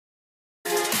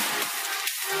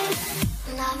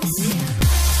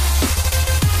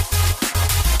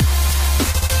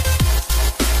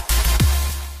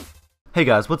Hey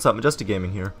guys, what's up? Majestic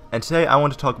Gaming here, and today I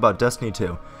want to talk about Destiny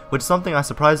 2, which is something I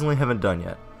surprisingly haven't done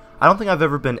yet. I don't think I've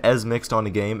ever been as mixed on a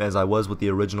game as I was with the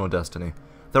original Destiny.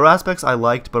 There were aspects I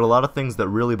liked, but a lot of things that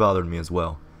really bothered me as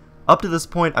well. Up to this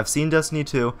point, I've seen Destiny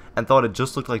 2 and thought it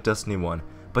just looked like Destiny 1,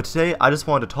 but today I just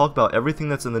wanted to talk about everything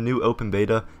that's in the new open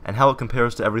beta and how it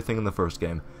compares to everything in the first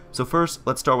game. So first,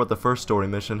 let's start with the first story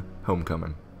mission,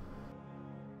 Homecoming.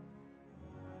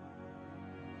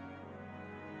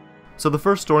 So the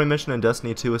first story mission in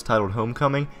Destiny 2 is titled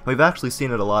Homecoming, and we've actually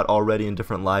seen it a lot already in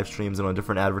different live streams and on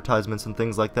different advertisements and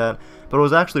things like that, but it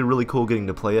was actually really cool getting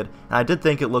to play it, and I did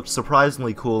think it looked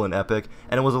surprisingly cool and epic,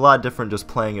 and it was a lot different just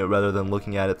playing it rather than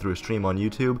looking at it through a stream on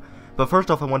YouTube. But first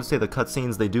off, I want to say the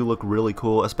cutscenes, they do look really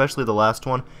cool, especially the last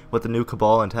one with the new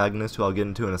Cabal antagonist, who I'll get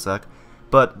into in a sec.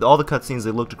 But all the cutscenes,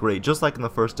 they looked great, just like in the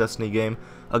first Destiny game.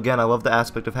 Again, I love the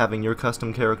aspect of having your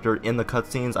custom character in the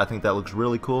cutscenes. I think that looks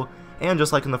really cool. And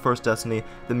just like in the first Destiny,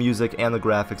 the music and the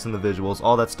graphics and the visuals,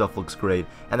 all that stuff looks great.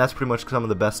 And that's pretty much some of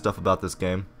the best stuff about this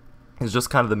game, is just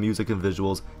kind of the music and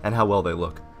visuals and how well they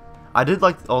look. I did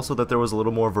like also that there was a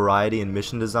little more variety in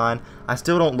mission design. I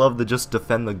still don't love the just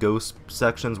defend the ghost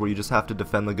sections where you just have to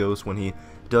defend the ghost when he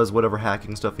does whatever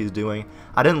hacking stuff he's doing.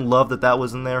 I didn't love that that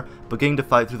was in there, but getting to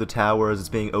fight through the tower as it's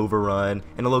being overrun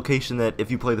in a location that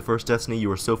if you play the first Destiny you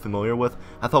were so familiar with,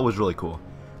 I thought was really cool.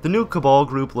 The new Cabal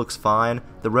group looks fine.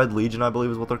 The Red Legion, I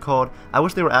believe is what they're called. I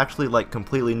wish they were actually like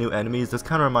completely new enemies. This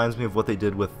kind of reminds me of what they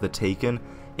did with the Taken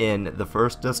in the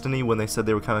first Destiny when they said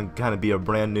they were kind of be a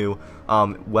brand new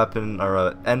weapon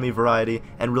or enemy variety,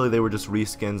 and really they were just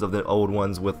reskins of the old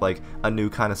ones with like a new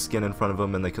kind of skin in front of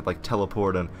them, and they could like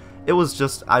teleport, and it was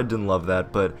just, I didn't love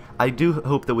that, but I do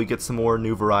hope that we get some more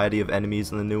new variety of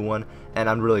enemies in the new one, and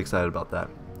I'm really excited about that.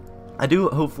 I do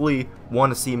hopefully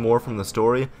want to see more from the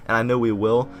story, and I know we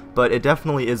will, but it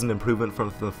definitely is an improvement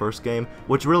from the first game,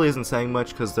 which really isn't saying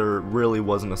much because there really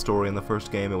wasn't a story in the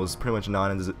first game. It was pretty much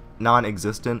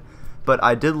non-existent, but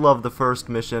I did love the first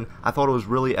mission. I thought it was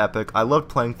really epic. I loved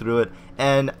playing through it,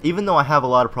 and even though I have a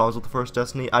lot of problems with the first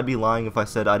Destiny, I'd be lying if I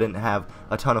said I didn't have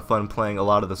a ton of fun playing a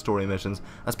lot of the story missions,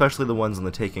 especially the ones in the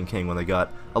Taken King when they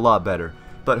got a lot better.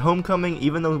 But Homecoming,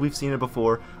 even though we've seen it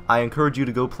before, I encourage you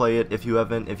to go play it. If you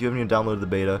haven't even downloaded the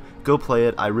beta, go play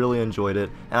it. I really enjoyed it,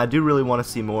 and I do really want to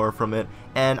see more from it.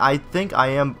 And I think I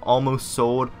am almost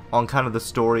sold on kind of the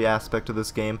story aspect of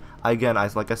this game. Again,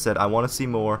 like I said, I want to see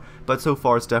more, but so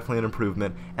far it's definitely an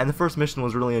improvement. And the first mission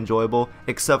was really enjoyable,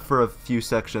 except for a few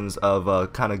sections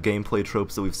of kind of gameplay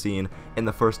tropes that we've seen in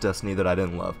the first Destiny that I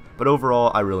didn't love. But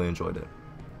overall, I really enjoyed it.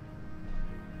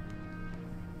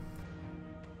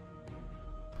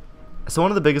 So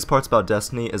one of the biggest parts about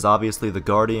Destiny is obviously the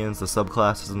Guardians, the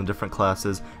subclasses and the different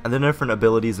classes, and the different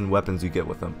abilities and weapons you get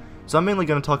with them. So I'm mainly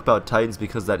going to talk about Titans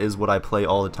because that is what I play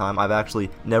all the time. I've actually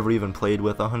never even played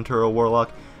with a Hunter or a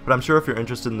Warlock, but I'm sure if you're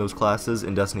interested in those classes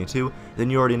in Destiny 2, then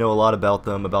you already know a lot about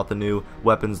them, about the new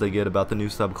weapons they get, about the new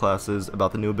subclasses,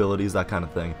 about the new abilities, that kind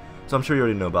of thing. So I'm sure you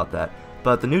already know about that.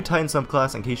 But the new Titan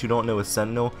subclass, in case you don't know, is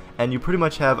Sentinel, and you pretty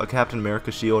much have a Captain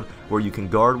America shield where you can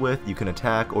guard with, you can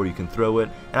attack, or you can throw it,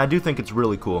 and I do think it's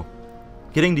really cool.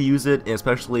 Getting to use it,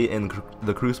 especially in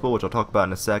the Crucible, which I'll talk about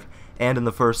in a sec, and in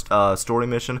the first story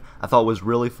mission, I thought was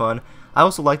really fun. I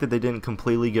also like that they didn't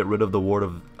completely get rid of the Ward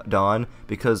of Dawn,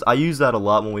 because I used that a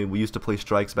lot when we used to play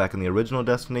strikes back in the original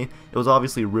Destiny. It was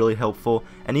obviously really helpful,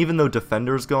 and even though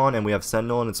Defender's gone and we have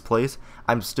Sentinel in its place,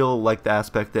 I'm still like the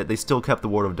aspect that they still kept the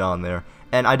Ward of Dawn there,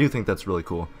 and I do think that's really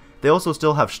cool. They also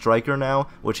still have Striker now,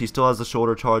 which he still has the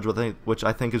shoulder charge, which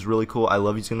I think is really cool. I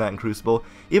love using that in Crucible.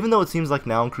 Even though it seems like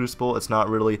now in Crucible it's not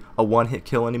really a one-hit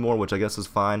kill anymore, which I guess is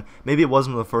fine. Maybe it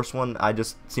wasn't in the first one, I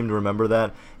just seem to remember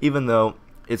that. Even though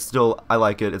it's still, I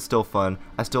like it, it's still fun.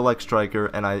 I still like Striker,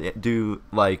 and I do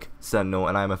like Sentinel,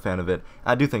 and I'm a fan of it.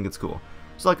 I do think it's cool.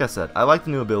 So like I said, I like the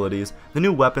new abilities. The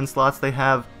new weapon slots they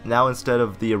have, now instead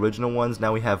of the original ones,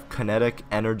 now we have Kinetic,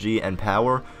 Energy, and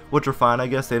Power, which are fine, I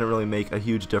guess. They didn't really make a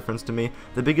huge difference to me.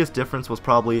 The biggest difference was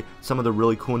probably some of the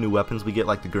really cool new weapons we get,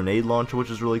 like the Grenade Launcher,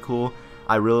 which is really cool.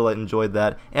 I really enjoyed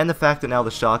that, and the fact that now the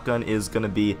shotgun is going to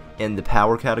be in the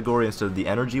power category instead of the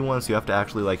energy one, so you have to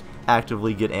actually like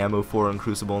actively get ammo for it in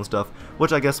Crucible and stuff,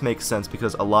 which I guess makes sense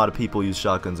because a lot of people use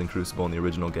shotguns in Crucible in the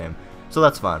original game, so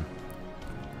that's fine.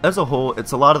 As a whole,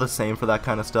 it's a lot of the same for that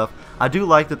kind of stuff. I do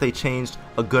like that they changed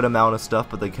a good amount of stuff,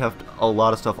 but they kept a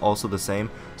lot of stuff also the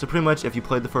same. So pretty much if you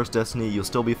played the first Destiny, you'll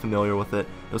still be familiar with it,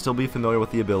 you'll still be familiar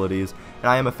with the abilities, and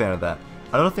I am a fan of that.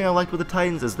 Another thing I liked with the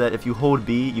Titans is that if you hold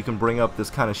B, you can bring up this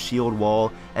kind of shield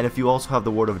wall, and if you also have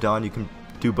the Ward of Dawn, you can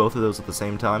do both of those at the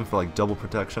same time for like double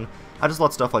protection. I just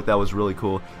thought stuff like that was really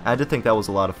cool, and I did think that was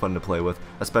a lot of fun to play with,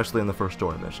 especially in the first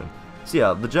story mission. So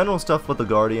yeah, the general stuff with the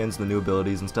Guardians, the new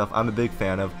abilities and stuff, I'm a big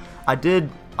fan of. I did,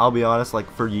 I'll be honest,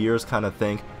 like for years kind of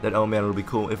think that, oh man, it would be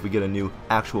cool if we get a new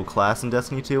actual class in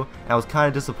Destiny 2, and I was kind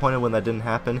of disappointed when that didn't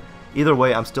happen. Either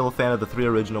way, I'm still a fan of the 3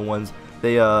 original ones.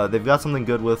 They've got something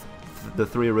good with the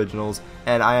 3 originals,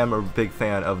 and I am a big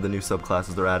fan of the new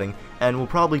subclasses they're adding, and we'll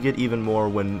probably get even more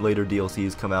when later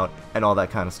DLCs come out and all that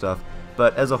kind of stuff.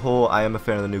 But as a whole, I am a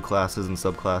fan of the new classes and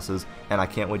subclasses, and I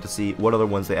can't wait to see what other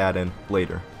ones they add in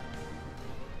later.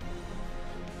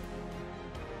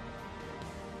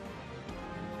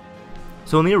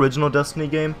 So in the original Destiny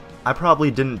game, I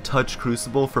probably didn't touch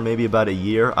Crucible for maybe about a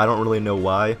year. I don't really know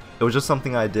why. It was just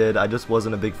something I did. I just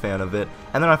wasn't a big fan of it.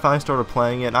 And then I finally started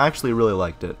playing it, and I actually really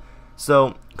liked it.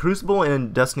 So Crucible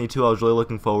in Destiny 2, I was really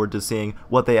looking forward to seeing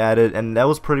what they added, and that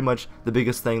was pretty much the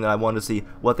biggest thing that I wanted to see,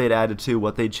 what they'd added to,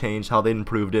 what they'd changed, how they'd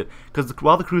improved it. Because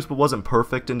while the Crucible wasn't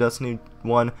perfect in Destiny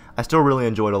 1, I still really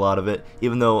enjoyed a lot of it,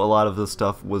 even though a lot of the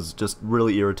stuff was just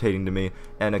really irritating to me,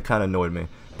 and it kind of annoyed me.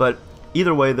 But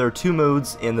either way, there are 2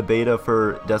 modes in the beta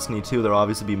for Destiny 2. There'll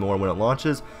obviously be more when it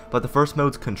launches, but the first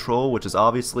mode's Control, which is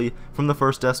obviously from the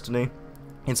first Destiny.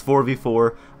 It's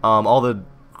 4v4. All the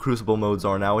Crucible modes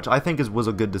are now, which I think was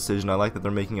a good decision. I like that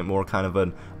they're making it more kind of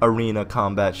an arena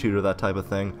combat shooter, that type of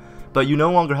thing. But you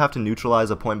no longer have to neutralize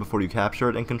a point before you capture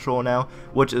it in Control now,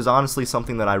 which is honestly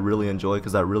something that I really enjoy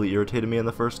because that really irritated me in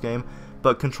the first game.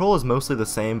 But Control is mostly the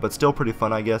same, but still pretty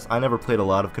fun, I guess. I never played a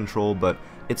lot of Control, but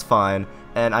it's fine,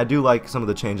 and I do like some of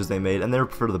the changes they made, and they're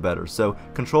for the better. So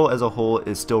Control as a whole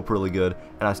is still really good,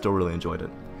 and I still really enjoyed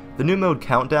it. The new mode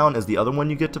Countdown is the other one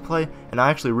you get to play, and I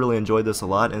actually really enjoyed this a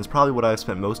lot, and it's probably what I've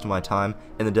spent most of my time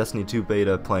in the Destiny 2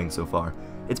 beta playing so far.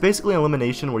 It's basically an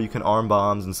elimination where you can arm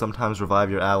bombs and sometimes revive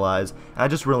your allies, and I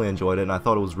just really enjoyed it, and I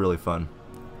thought it was really fun.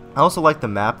 I also like the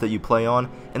map that you play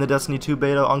on in the Destiny 2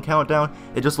 beta on Countdown.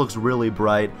 It just looks really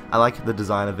bright. I like the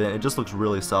design of it. It just looks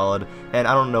really solid, and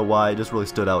I don't know why, it just really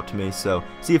stood out to me. So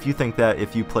see if you think that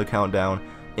if you play Countdown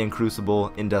in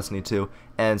Crucible in Destiny 2,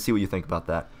 and see what you think about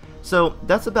that. So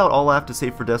that's about all I have to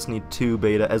say for Destiny 2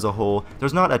 beta as a whole.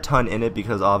 There's not a ton in it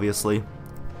because obviously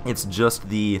it's just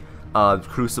the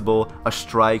Crucible, a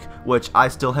strike, which I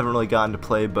still haven't really gotten to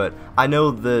play, but I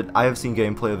know that I have seen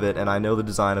gameplay of it, and I know the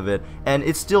design of it, and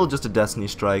it's still just a Destiny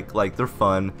strike. Like, they're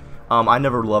fun. I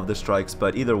never loved the strikes,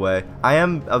 but either way, I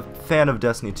am a fan of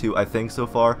Destiny 2, I think, so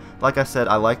far. Like I said,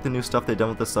 I like the new stuff they've done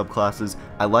with the subclasses,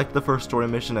 I liked the first story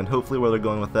mission, and hopefully where they're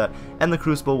going with that, and the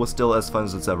Crucible was still as fun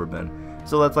as it's ever been.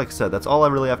 So that's, like I said, that's all I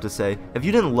really have to say. If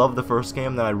you didn't love the first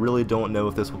game, then I really don't know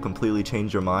if this will completely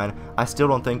change your mind. I still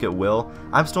don't think it will.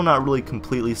 I'm still not really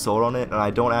completely sold on it, and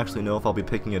I don't actually know if I'll be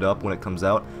picking it up when it comes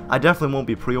out. I definitely won't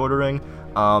be pre-ordering,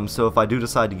 so if I do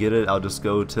decide to get it, I'll just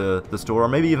go to the store, or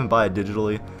maybe even buy it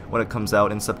digitally when it comes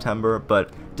out in September.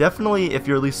 But definitely, if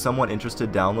you're at least somewhat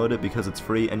interested, download it because it's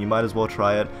free, and you might as well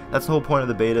try it. That's the whole point of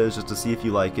the beta, is just to see if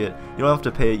you like it. You don't have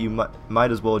to pay it, you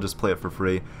might as well just play it for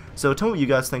free. So tell me what you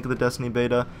guys think of the Destiny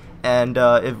beta, and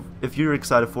if you're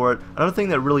excited for it. Another thing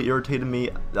that really irritated me,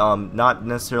 not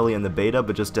necessarily in the beta,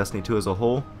 but just Destiny 2 as a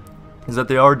whole, is that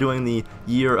they are doing the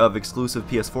year of exclusive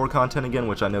PS4 content again,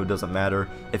 which I know doesn't matter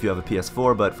if you have a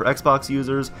PS4, but for Xbox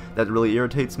users, that really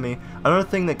irritates me. Another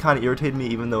thing that kind of irritated me,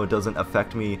 even though it doesn't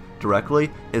affect me directly,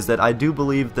 is that I do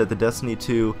believe that the Destiny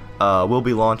 2 will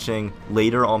be launching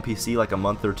later on PC, like a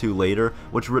month or 2 later,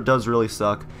 which does really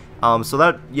suck. So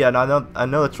that, yeah, I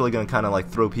know that's really going to kind of like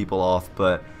throw people off,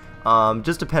 but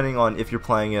just depending on if you're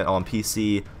playing it on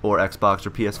PC or Xbox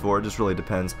or PS4, it just really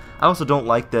depends. I also don't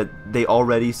like that they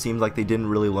already seemed like they didn't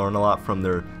really learn a lot from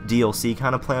their DLC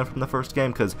kind of plan from the first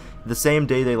game, because the same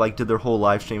day they like did their whole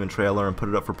live stream and trailer and put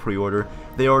it up for pre-order,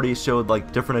 they already showed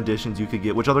like different additions you could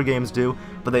get, which other games do,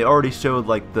 but they already showed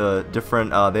like the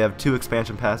different, they have 2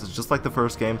 expansion passes just like the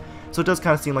first game. So it does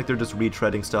kind of seem like they're just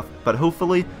retreading stuff, but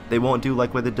hopefully they won't do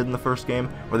like what they did in the first game,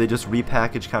 where they just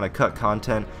repackage, kind of cut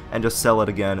content, and just sell it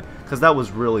again, because that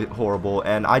was really horrible,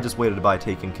 and I just waited to buy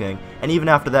Taken King, and even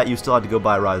after that you still had to go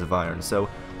buy Rise of Iron, so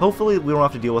hopefully we don't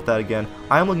have to deal with that again.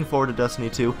 I am looking forward to Destiny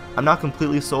 2. I'm not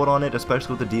completely sold on it,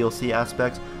 especially with the DLC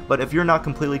aspects, but if you're not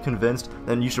completely convinced,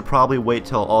 then you should probably wait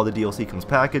till all the DLC comes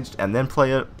packaged, and then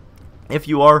play it. If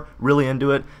you are really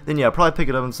into it, then yeah, probably pick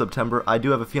it up in September. I do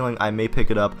have a feeling I may pick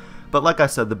it up, but like I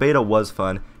said, the beta was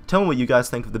fun. Tell me what you guys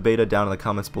think of the beta down in the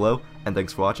comments below, and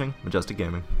thanks for watching Majestic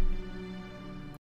Gaming.